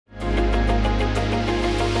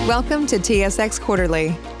Welcome to TSX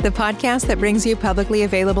Quarterly, the podcast that brings you publicly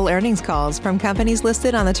available earnings calls from companies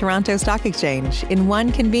listed on the Toronto Stock Exchange in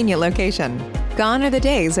one convenient location. Gone are the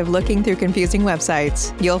days of looking through confusing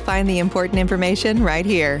websites. You'll find the important information right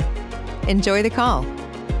here. Enjoy the call.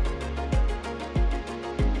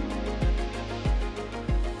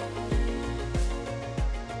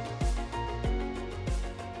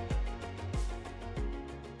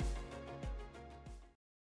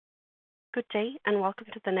 Good day and welcome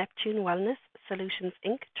to the Neptune Wellness Solutions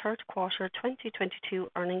Inc. Third Quarter 2022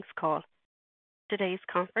 earnings call. Today's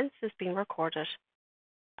conference is being recorded.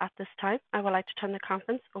 At this time, I would like to turn the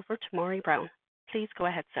conference over to Maury Brown. Please go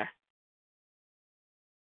ahead, sir.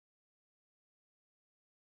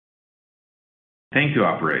 Thank you,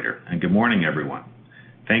 operator, and good morning, everyone.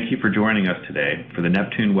 Thank you for joining us today for the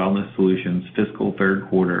Neptune Wellness Solutions Fiscal Third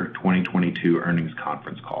Quarter 2022 earnings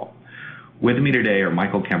conference call. With me today are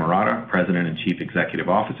Michael Camerata, President and Chief Executive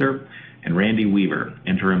Officer, and Randy Weaver,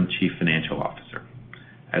 Interim Chief Financial Officer.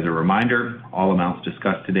 As a reminder, all amounts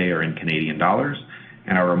discussed today are in Canadian dollars,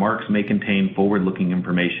 and our remarks may contain forward-looking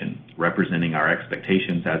information representing our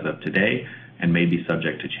expectations as of today and may be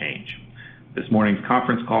subject to change. This morning's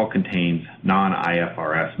conference call contains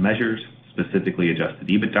non-IFRS measures, specifically adjusted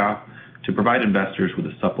EBITDA, to provide investors with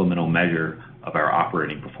a supplemental measure of our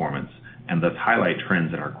operating performance and thus highlight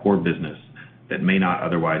trends in our core business that may not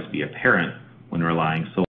otherwise be apparent when relying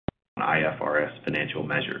solely on IFRS financial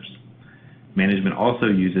measures. Management also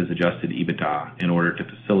uses adjusted EBITDA in order to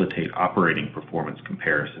facilitate operating performance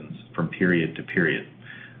comparisons from period to period,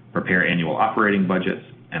 prepare annual operating budgets,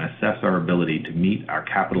 and assess our ability to meet our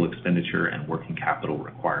capital expenditure and working capital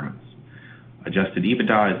requirements. Adjusted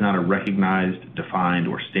EBITDA is not a recognized, defined,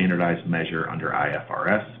 or standardized measure under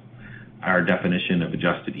IFRS. Our definition of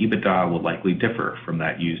adjusted EBITDA will likely differ from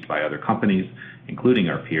that used by other companies, including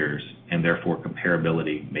our peers, and therefore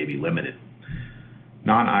comparability may be limited.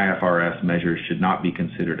 Non-IFRS measures should not be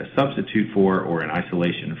considered a substitute for or in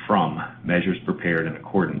isolation from measures prepared in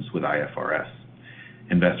accordance with IFRS.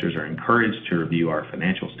 Investors are encouraged to review our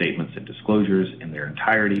financial statements and disclosures in their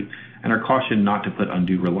entirety and are cautioned not to put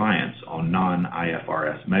undue reliance on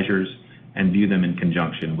non-IFRS measures and view them in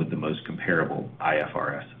conjunction with the most comparable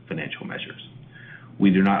IFRS financial measures. We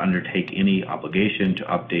do not undertake any obligation to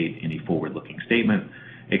update any forward-looking statement,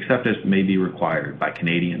 except as may be required by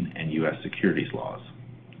Canadian and U.S. securities laws.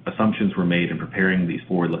 Assumptions were made in preparing these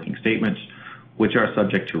forward-looking statements, which are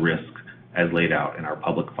subject to risk as laid out in our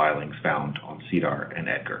public filings found on SEDAR and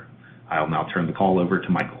EDGAR. I'll now turn the call over to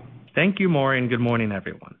Michael. Thank you, Maury, and good morning,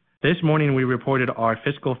 everyone. This morning we reported our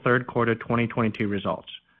fiscal third quarter 2022 results.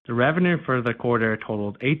 The revenue for the quarter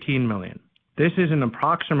totaled $18 million. This is an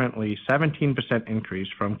approximately 17% increase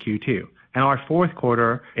from Q2 and our fourth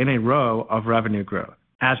quarter in a row of revenue growth.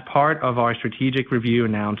 As part of our strategic review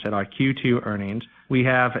announced at our Q2 earnings, we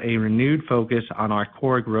have a renewed focus on our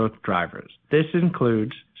core growth drivers. This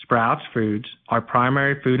includes Sprouts Foods, our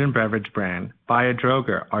primary food and beverage brand,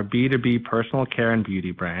 Biodroga, our B2B personal care and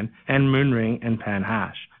beauty brand, and Moonring and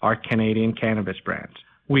Panhash, our Canadian cannabis brands.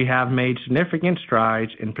 We have made significant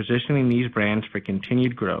strides in positioning these brands for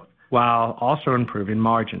continued growth, while also improving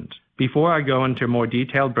margins. Before I go into a more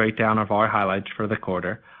detailed breakdown of our highlights for the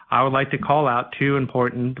quarter, I would like to call out two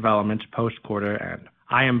important developments post-quarter end.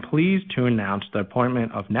 I am pleased to announce the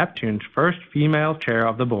appointment of Neptune's first female chair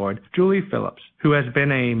of the board, Julie Phillips, who has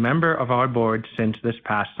been a member of our board since this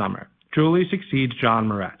past summer. Julie succeeds John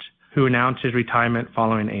Moretz, who announced his retirement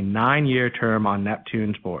following a 9-year term on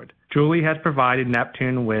Neptune's board. Julie has provided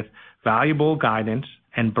Neptune with valuable guidance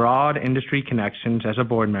and broad industry connections as a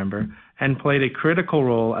board member and played a critical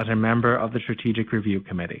role as a member of the Strategic Review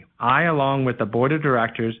Committee. I, along with the board of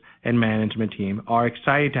directors and management team, are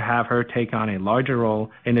excited to have her take on a larger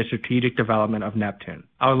role in the strategic development of Neptune.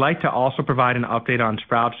 I would like to also provide an update on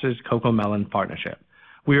Sprouts' CoComelon partnership.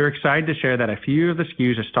 We are excited to share that a few of the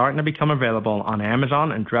SKUs are starting to become available on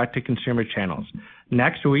Amazon and direct-to-consumer channels.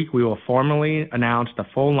 Next week, we will formally announce the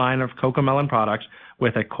full line of CoComelon products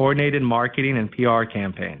with a coordinated marketing and PR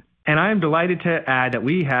campaign. And I am delighted to add that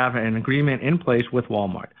we have an agreement in place with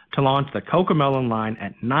Walmart to launch the CoComelon line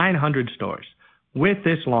at 900 stores. With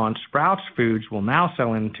this launch, Sprouts Foods will now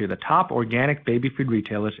sell into the top organic baby food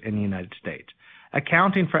retailers in the United States,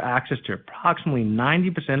 accounting for access to approximately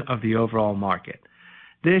 90% of the overall market.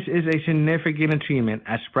 This is a significant achievement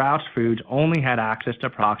as Sprouts Foods only had access to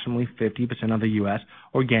approximately 50% of the U.S.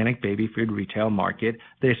 organic baby food retail market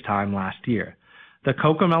this time last year. The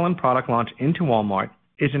CoComelon product launch into Walmart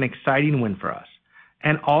is an exciting win for us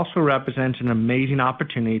and also represents an amazing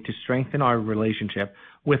opportunity to strengthen our relationship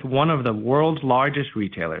with one of the world's largest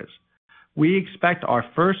retailers. We expect our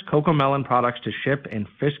first CoComelon products to ship in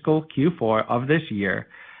fiscal Q4 of this year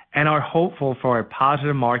and are hopeful for a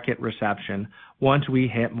positive market reception once we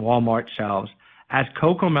hit Walmart shelves, as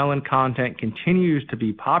CoComelon content continues to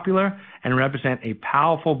be popular and represent a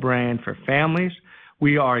powerful brand for families.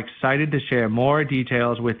 We are excited to share more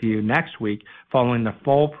details with you next week following the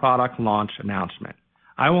full product launch announcement.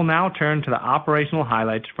 I will now turn to the operational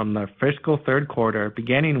highlights from the fiscal third quarter,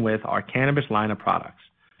 beginning with our cannabis line of products.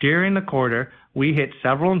 During the quarter, we hit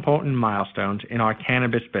several important milestones in our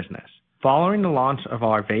cannabis business. Following the launch of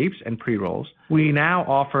our vapes and pre-rolls, we now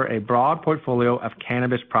offer a broad portfolio of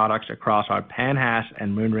cannabis products across our Panhass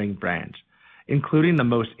and Moonring brands, including the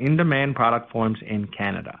most in-demand product forms in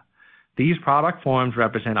Canada. These product forms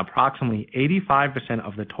represent approximately 85%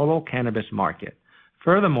 of the total cannabis market.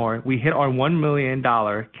 Furthermore, we hit our $1 million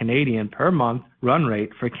Canadian per month run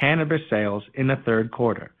rate for cannabis sales in the third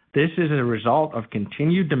quarter. This is a result of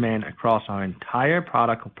continued demand across our entire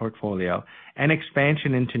product portfolio and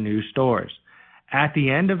expansion into new stores. At the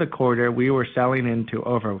end of the quarter, we were selling into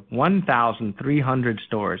over 1,300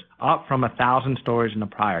 stores, up from 1,000 stores in the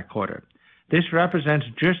prior quarter. This represents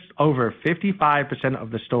just over 55%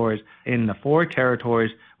 of the stores in the 4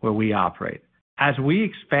 territories where we operate. As we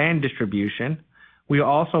expand distribution, we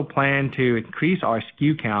also plan to increase our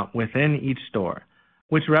SKU count within each store,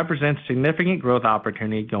 which represents significant growth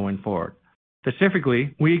opportunity going forward.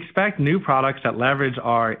 Specifically, we expect new products that leverage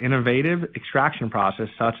our innovative extraction process,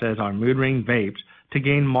 such as our Moonring vapes, to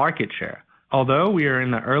gain market share. Although we are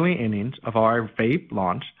in the early innings of our vape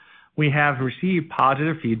launch, we have received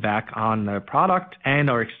positive feedback on the product and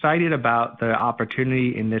are excited about the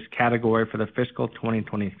opportunity in this category for the fiscal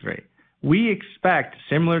 2023. We expect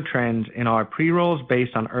similar trends in our pre-rolls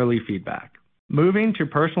based on early feedback. Moving to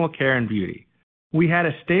personal care and beauty. We had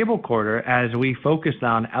a stable quarter as we focused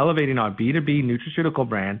on elevating our B2B nutraceutical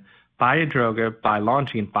brand, Biodroga, by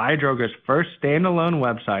launching Biodroga's first standalone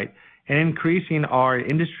website and increasing our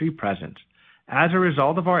industry presence. As a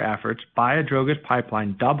result of our efforts, Biodroga's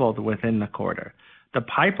pipeline doubled within the quarter. The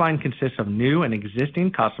pipeline consists of new and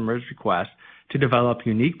existing customers' requests to develop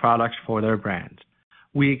unique products for their brands.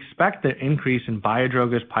 We expect the increase in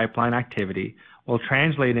Biodroga's pipeline activity will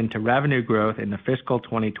translate into revenue growth in the fiscal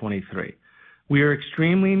 2023. We are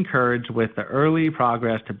extremely encouraged with the early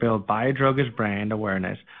progress to build Biodroga's brand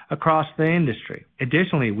awareness across the industry.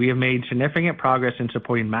 Additionally, we have made significant progress in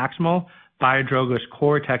supporting Maximal, Biodroga's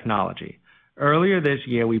core technology. Earlier this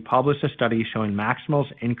year, we published a study showing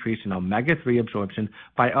Maximal's increase in omega-3 absorption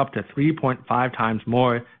by up to 3.5 times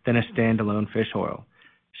more than a standalone fish oil.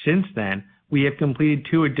 Since then, we have completed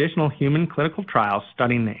 2 additional human clinical trials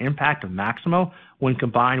studying the impact of Maximal when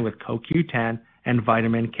combined with CoQ10 and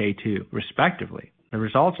vitamin K2, respectively. The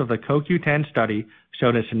results of the CoQ10 study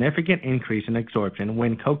showed a significant increase in absorption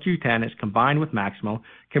when CoQ10 is combined with Maximal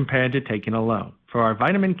compared to taken alone. For our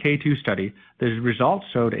vitamin K2 study, the results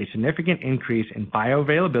showed a significant increase in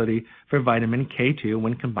bioavailability for vitamin K2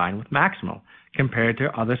 when combined with Maximal compared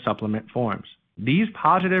to other supplement forms. These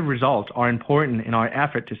positive results are important in our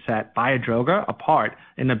effort to set Biodroga apart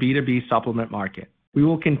in the B2B supplement market. We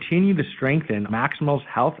will continue to strengthen Maximal's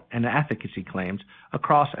health and efficacy claims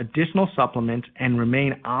across additional supplements and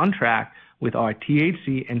remain on track with our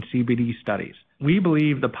THC and CBD studies. We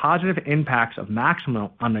believe the positive impacts of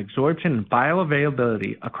Maximal on absorption and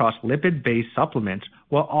bioavailability across lipid-based supplements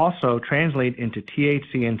will also translate into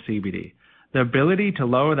THC and CBD. The ability to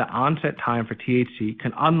lower the onset time for THC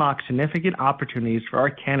can unlock significant opportunities for our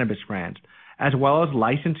cannabis brands, as well as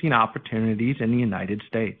licensing opportunities in the United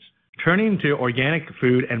States. Turning to organic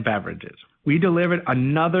food and beverages, we delivered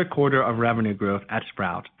another quarter of revenue growth at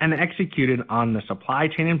Sprouts and executed on the supply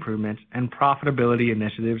chain improvements and profitability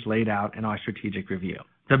initiatives laid out in our strategic review,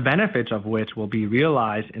 the benefits of which will be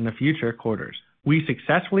realized in the future quarters. We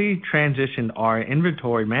successfully transitioned our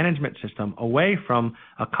inventory management system away from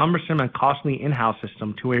a cumbersome and costly in-house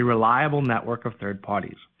system to a reliable network of third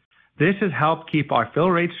parties. This has helped keep our fill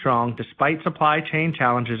rate strong despite supply chain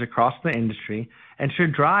challenges across the industry and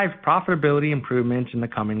should drive profitability improvements in the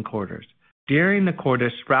coming quarters. During the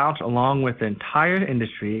quarter, Sprouts, along with the entire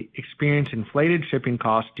industry, experienced inflated shipping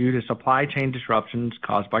costs due to supply chain disruptions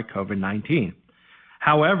caused by COVID-19.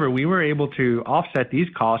 However, we were able to offset these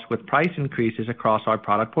costs with price increases across our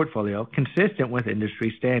product portfolio consistent with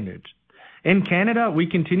industry standards. In Canada, we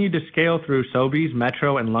continue to scale through Sobeys,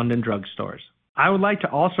 Metro, and London drugstores. I would like to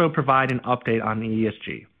also provide an update on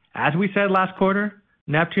ESG. As we said last quarter,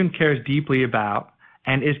 Neptune cares deeply about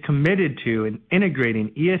and is committed to integrating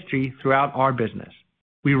ESG throughout our business.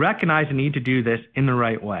 We recognize the need to do this in the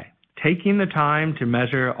right way, taking the time to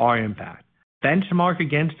measure our impact, benchmark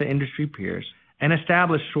against the industry peers, and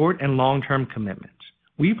establish short and long-term commitments.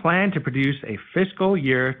 We plan to produce a fiscal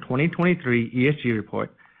year 2023 ESG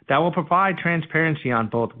report that will provide transparency on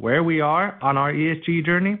both where we are on our ESG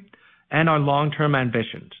journey and our long-term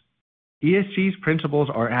ambitions. ESG's principles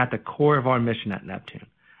are at the core of our mission at Neptune,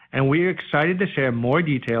 and we are excited to share more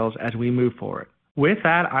details as we move forward. With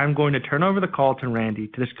that, I'm going to turn over the call to Randy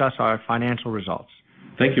to discuss our financial results.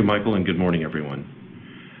 Thank you, Michael, and good morning, everyone.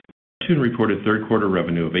 Neptune reported third quarter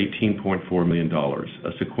revenue of $18.4 million,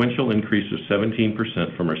 a sequential increase of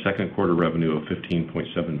 17% from our second quarter revenue of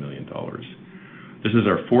 $15.7 million. This is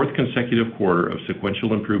our fourth consecutive quarter of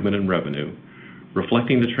sequential improvement in revenue,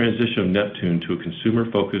 reflecting the transition of Neptune to a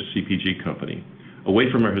consumer-focused CPG company,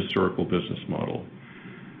 away from our historical business model.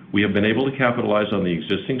 We have been able to capitalize on the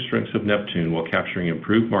existing strengths of Neptune while capturing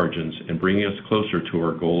improved margins and bringing us closer to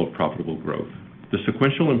our goal of profitable growth. The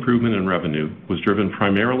sequential improvement in revenue was driven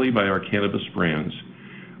primarily by our cannabis brands,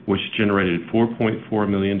 which generated $4.4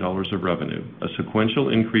 million of revenue, a sequential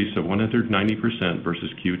increase of 190%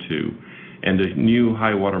 versus Q2, and a new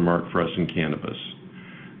high water mark for us in cannabis.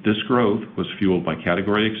 This growth was fueled by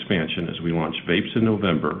category expansion as we launched vapes in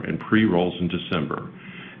November and pre-rolls in December,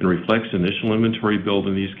 and reflects initial inventory build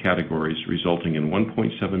in these categories, resulting in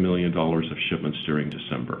 $1.7 million of shipments during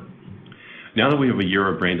December. Now that we have a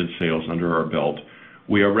year of branded sales under our belt,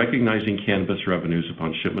 we are recognizing cannabis revenues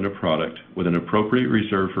upon shipment of product with an appropriate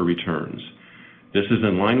reserve for returns. This is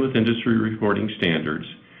in line with industry reporting standards,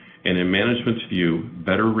 and in management's view,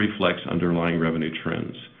 better reflects underlying revenue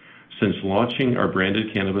trends. Since launching our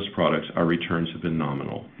branded cannabis products, our returns have been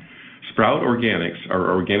nominal. Sprout Organics,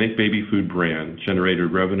 our organic baby food brand,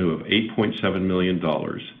 generated revenue of $8.7 million,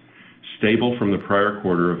 stable from the prior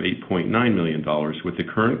quarter of $8.9 million, with the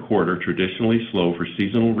current quarter traditionally slow for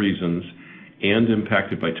seasonal reasons and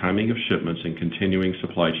impacted by timing of shipments and continuing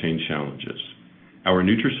supply chain challenges. Our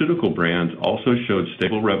nutraceutical brand also showed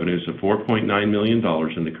stable revenues of $4.9 million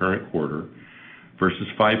in the current quarter versus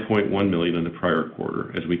 $5.1 million in the prior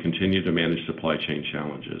quarter as we continue to manage supply chain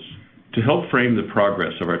challenges. To help frame the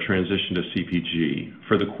progress of our transition to CPG,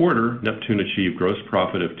 for the quarter, Neptune achieved gross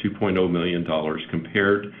profit of $2.0 million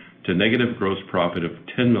compared to negative gross profit of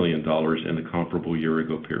 $10 million in the comparable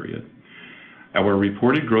year-ago period. Our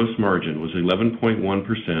reported gross margin was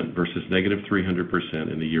 11.1% versus negative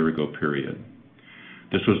 300% in the year-ago period.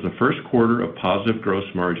 This was the first quarter of positive gross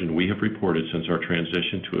margin we have reported since our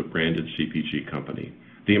transition to a branded CPG company.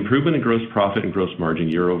 The improvement in gross profit and gross margin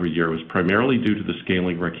year over year was primarily due to the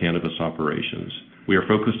scaling of our cannabis operations. We are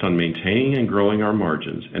focused on maintaining and growing our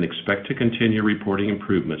margins and expect to continue reporting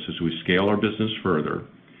improvements as we scale our business further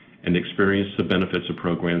and experience the benefits of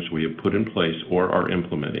programs we have put in place or are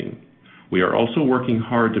implementing. We are also working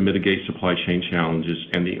hard to mitigate supply chain challenges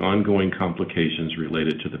and the ongoing complications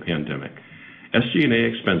related to the pandemic.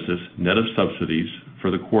 SG&A expenses, net of subsidies, for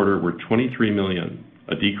the quarter were $23 million,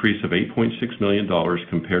 a decrease of $8.6 million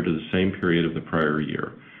compared to the same period of the prior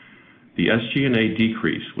year. The SG&A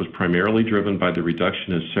decrease was primarily driven by the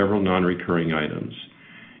reduction of several non-recurring items.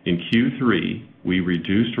 In Q3, we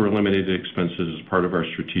reduced or eliminated expenses as part of our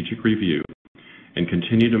strategic review and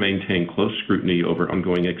continue to maintain close scrutiny over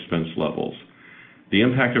ongoing expense levels. The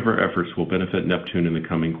impact of our efforts will benefit Neptune in the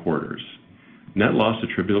coming quarters. Net loss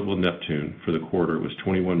attributable to Neptune for the quarter was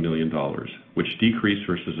 $21 million, which decreased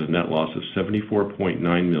versus a net loss of $74.9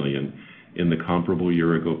 million in the comparable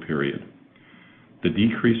year-ago period. The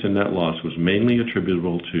decrease in net loss was mainly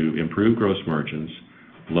attributable to improved gross margins,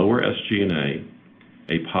 lower SG&A,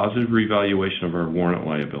 a positive revaluation of our warrant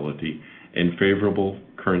liability, and favorable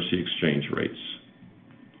currency exchange rates.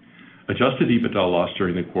 Adjusted EBITDA loss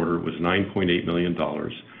during the quarter was $9.8 million,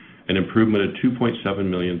 an improvement of $2.7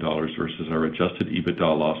 million versus our adjusted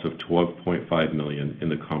EBITDA loss of $12.5 million in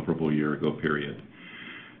the comparable year-ago period.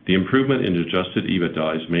 The improvement in adjusted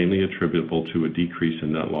EBITDA is mainly attributable to a decrease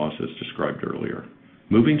in net loss as described earlier.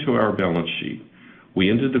 Moving to our balance sheet, we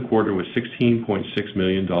ended the quarter with $16.6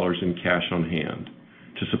 million in cash on hand.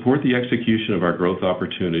 To support the execution of our growth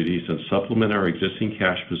opportunities and supplement our existing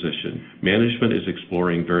cash position, management is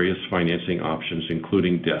exploring various financing options,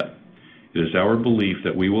 including debt. It is our belief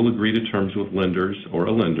that we will agree to terms with lenders or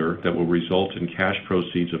a lender that will result in cash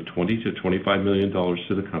proceeds of $20 to $25 million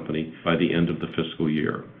to the company by the end of the fiscal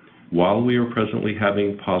year. While we are presently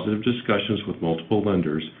having positive discussions with multiple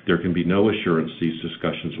lenders, there can be no assurance these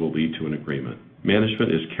discussions will lead to an agreement.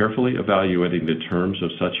 Management is carefully evaluating the terms of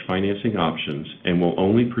such financing options and will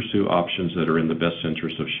only pursue options that are in the best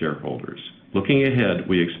interest of shareholders. Looking ahead,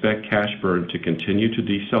 we expect cash burn to continue to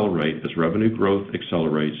decelerate as revenue growth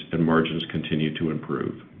accelerates and margins continue to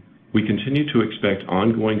improve. We continue to expect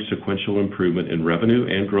ongoing sequential improvement in revenue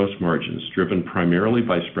and gross margins driven primarily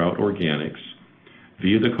by Sprout Organics,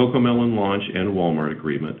 Via the CoComelon launch and Walmart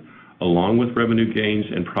agreement, along with revenue gains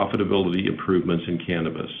and profitability improvements in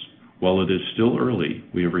cannabis. While it is still early,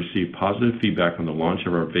 we have received positive feedback on the launch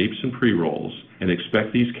of our vapes and pre-rolls and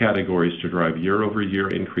expect these categories to drive year-over-year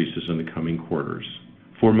increases in the coming quarters.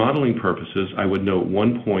 For modeling purposes, I would note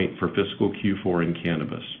 1 point for fiscal Q4 in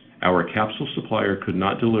cannabis. Our capsule supplier could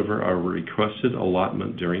not deliver our requested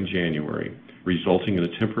allotment during January, resulting in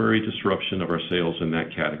a temporary disruption of our sales in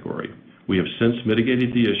that category. We have since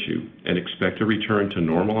mitigated the issue and expect a return to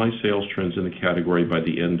normalized sales trends in the category by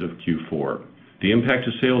the end of Q4. The impact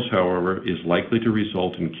to sales, however, is likely to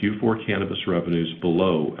result in Q4 cannabis revenues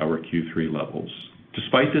below our Q3 levels.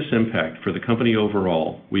 Despite this impact, for the company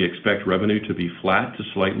overall, we expect revenue to be flat to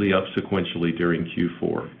slightly up sequentially during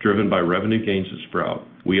Q4, driven by revenue gains at Sprout.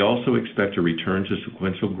 We also expect a return to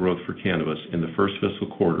sequential growth for cannabis in the first fiscal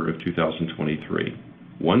quarter of 2023.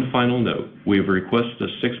 One final note, we have requested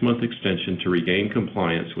a 6-month extension to regain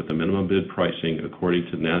compliance with the minimum bid pricing according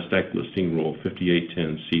to NASDAQ Listing Rule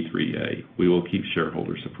 5810C3A. We will keep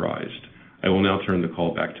shareholders apprised. I will now turn the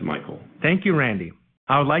call back to Michael. Thank you, Randy.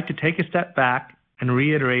 I would like to take a step back and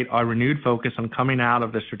reiterate our renewed focus on coming out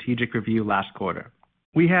of the strategic review last quarter.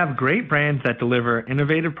 We have great brands that deliver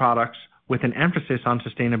innovative products with an emphasis on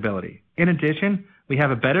sustainability. In addition, we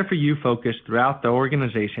have a better for you focus throughout the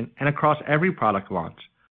organization and across every product launch.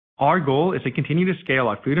 Our goal is to continue to scale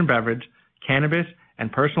our food and beverage, cannabis,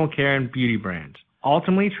 and personal care and beauty brands,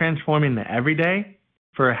 ultimately transforming the everyday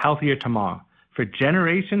for a healthier tomorrow for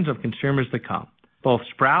generations of consumers to come. Both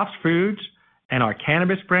Sprouts Foods and our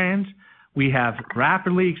cannabis brands, we have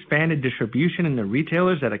rapidly expanded distribution in the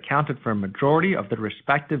retailers that accounted for a majority of the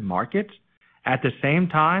respective markets. At the same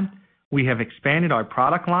time, we have expanded our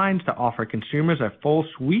product lines to offer consumers a full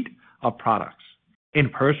suite of products. In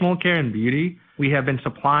personal care and beauty, we have been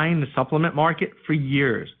supplying the supplement market for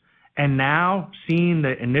years and now seeing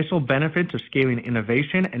the initial benefits of scaling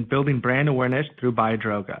innovation and building brand awareness through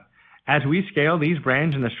Biodroga. As we scale these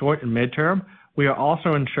brands in the short and midterm, we are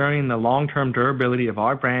also ensuring the long-term durability of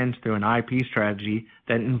our brands through an IP strategy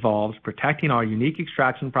that involves protecting our unique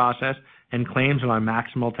extraction process and claims on our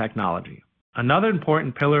maximal technology. Another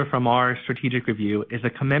important pillar from our strategic review is a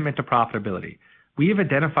commitment to profitability. We have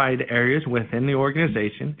identified areas within the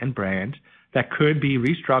organization and brands that could be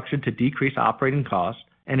restructured to decrease operating costs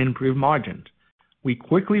and improve margins. We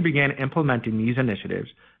quickly began implementing these initiatives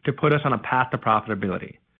to put us on a path to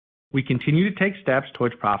profitability. We continue to take steps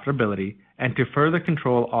towards profitability and to further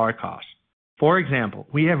control our costs. For example,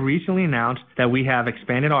 we have recently announced that we have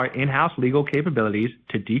expanded our in-house legal capabilities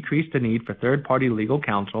to decrease the need for third-party legal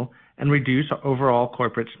counsel and reduce our overall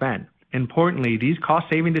corporate spend. Importantly, these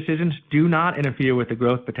cost-saving decisions do not interfere with the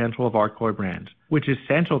growth potential of our core brands, which is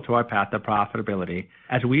central to our path to profitability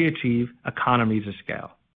as we achieve economies of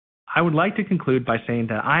scale. I would like to conclude by saying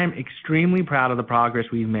that I am extremely proud of the progress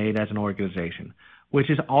we've made as an organization, which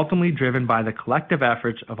is ultimately driven by the collective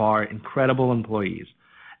efforts of our incredible employees.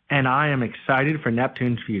 And I am excited for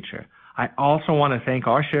Neptune's future. I also want to thank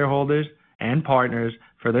our shareholders and partners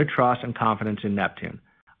for their trust and confidence in Neptune.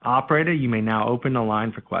 Operator, you may now open the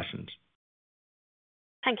line for questions.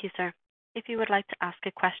 Thank you, sir. If you would like to ask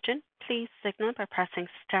a question, please signal by pressing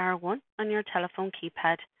star 1 on your telephone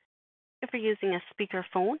keypad. If you're using a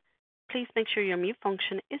speakerphone, please make sure your mute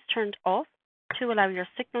function is turned off to allow your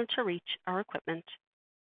signal to reach our equipment.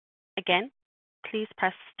 Again, please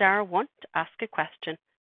press star 1 to ask a question.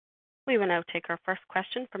 We will now take our first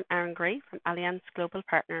question from Aaron Gray from Alliance Global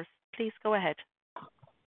Partners. Please go ahead.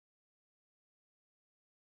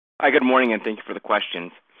 Hi, good morning, and thank you for the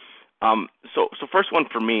questions. So first one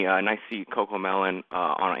for me, and I see CoComelon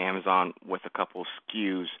on Amazon with a couple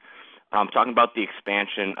SKUs. Talking about the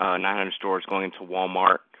expansion, 900 stores going into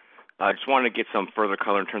Walmart. I just wanted to get some further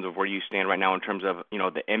color in terms of where you stand right now in terms of,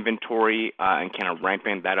 the inventory and kind of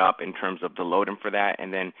ramping that up in terms of the loading for that.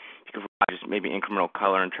 And then if you could provide just maybe incremental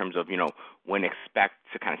color in terms of, when expect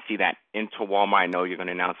to kind of see that into Walmart. I know you're going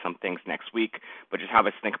to announce some things next week, but just have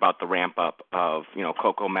us think about the ramp up of,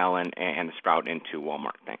 CoComelon and the Sprout into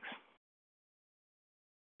Walmart. Thanks.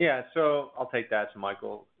 Yeah, so I'll take that,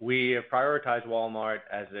 Michael. We have prioritized Walmart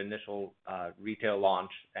as the initial retail launch,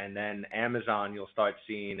 and then Amazon, you'll start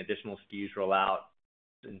seeing additional SKUs roll out,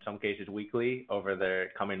 in some cases weekly, over the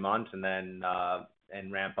coming months, and then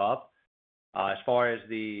and ramp up. As far as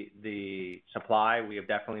the supply, we have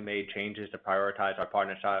definitely made changes to prioritize our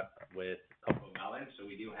partnership with CoComelon, so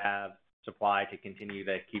we do have supply to continue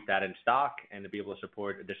to keep that in stock and to be able to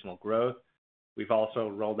support additional growth. We've also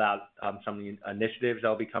rolled out some initiatives that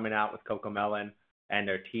will be coming out with CoComelon and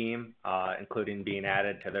their team, including being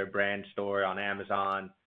added to their brand store on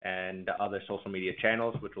Amazon, and other social media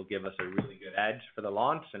channels, which will give us a really good edge for the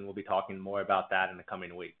launch, and we'll be talking more about that in the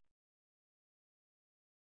coming week.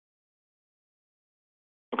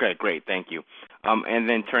 Okay, great. Thank you. And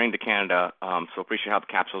then turning to Canada, so appreciate how the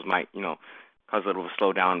capsules might, cause a little of a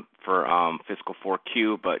slowdown for fiscal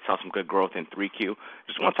 4Q, but saw some good growth in 3Q.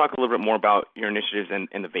 Just want to talk a little bit more about your initiatives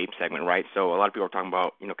in the vape segment, right? So a lot of people are talking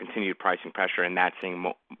about, continued pricing pressure and that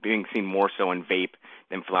being seen more so in vape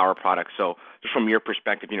than flower products. So just from your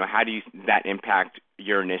perspective, how do that impact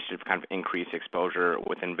your initiative to kind of increase exposure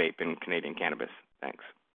within vape and Canadian cannabis? Thanks.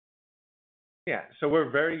 Yeah, so we're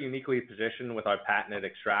very uniquely positioned with our patented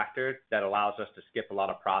extractor that allows us to skip a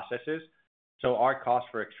lot of processes. So our cost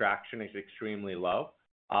for extraction is extremely low.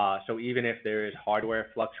 So even if there is hardware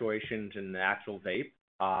fluctuations in the actual vape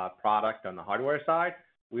product on the hardware side,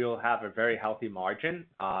 we'll have a very healthy margin,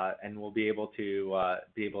 and we'll be able to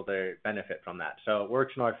benefit from that. So it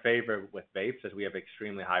works in our favor with vapes as we have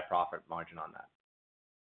extremely high profit margin on that.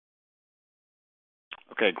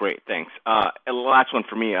 Okay, great, thanks. Last one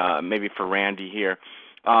for me, maybe for Randy here.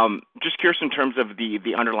 Just curious in terms of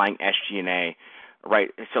the underlying SG&A, right?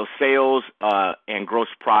 So sales and gross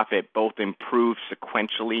profit both improved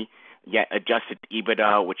sequentially, yet adjusted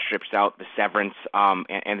EBITDA, which strips out the severance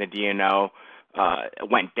and the D&O,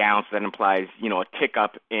 went down. So that implies, a tick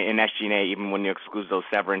up in SG&A even when you exclude those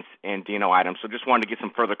severance and D&O items. So just wanted to get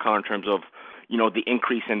some further color in terms of the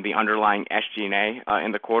increase in the underlying SG&A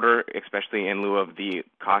in the quarter, especially in lieu of the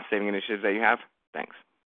cost-saving initiatives that you have? Thanks.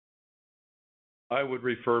 I would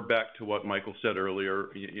refer back to what Michael said earlier.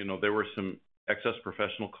 There were some excess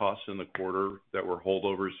professional costs in the quarter that were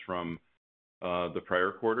holdovers from the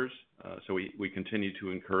prior quarters. So we continue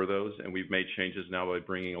to incur those, and we've made changes now by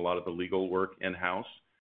bringing a lot of the legal work in-house.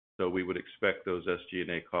 So we would expect those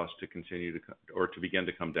SG&A costs to continue to begin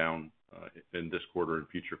to come down in this quarter and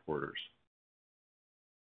future quarters.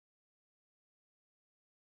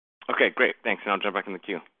 Okay, great. Thanks, and I'll jump back in the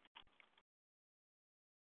queue.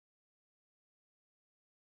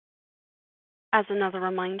 As another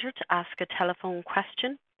reminder, to ask a telephone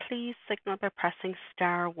question, please signal by pressing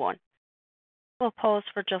star 1. We'll pause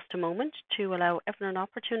for just a moment to allow everyone an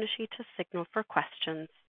opportunity to signal for questions.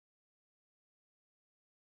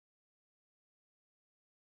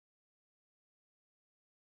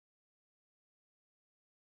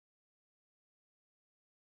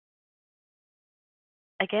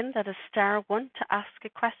 Again, that is star 1 to ask a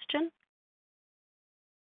question.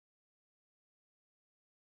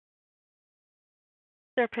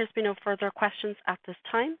 There appears to be no further questions at this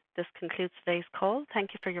time. This concludes today's call.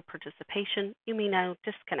 Thank you for your participation. You may now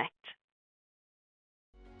disconnect.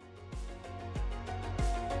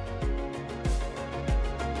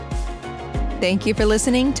 Thank you for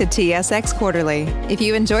listening to TSX Quarterly. If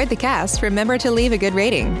you enjoyed the cast, remember to leave a good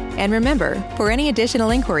rating. And remember, for any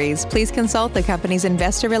additional inquiries, please consult the company's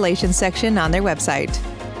investor relations section on their website.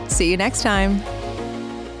 See you next time.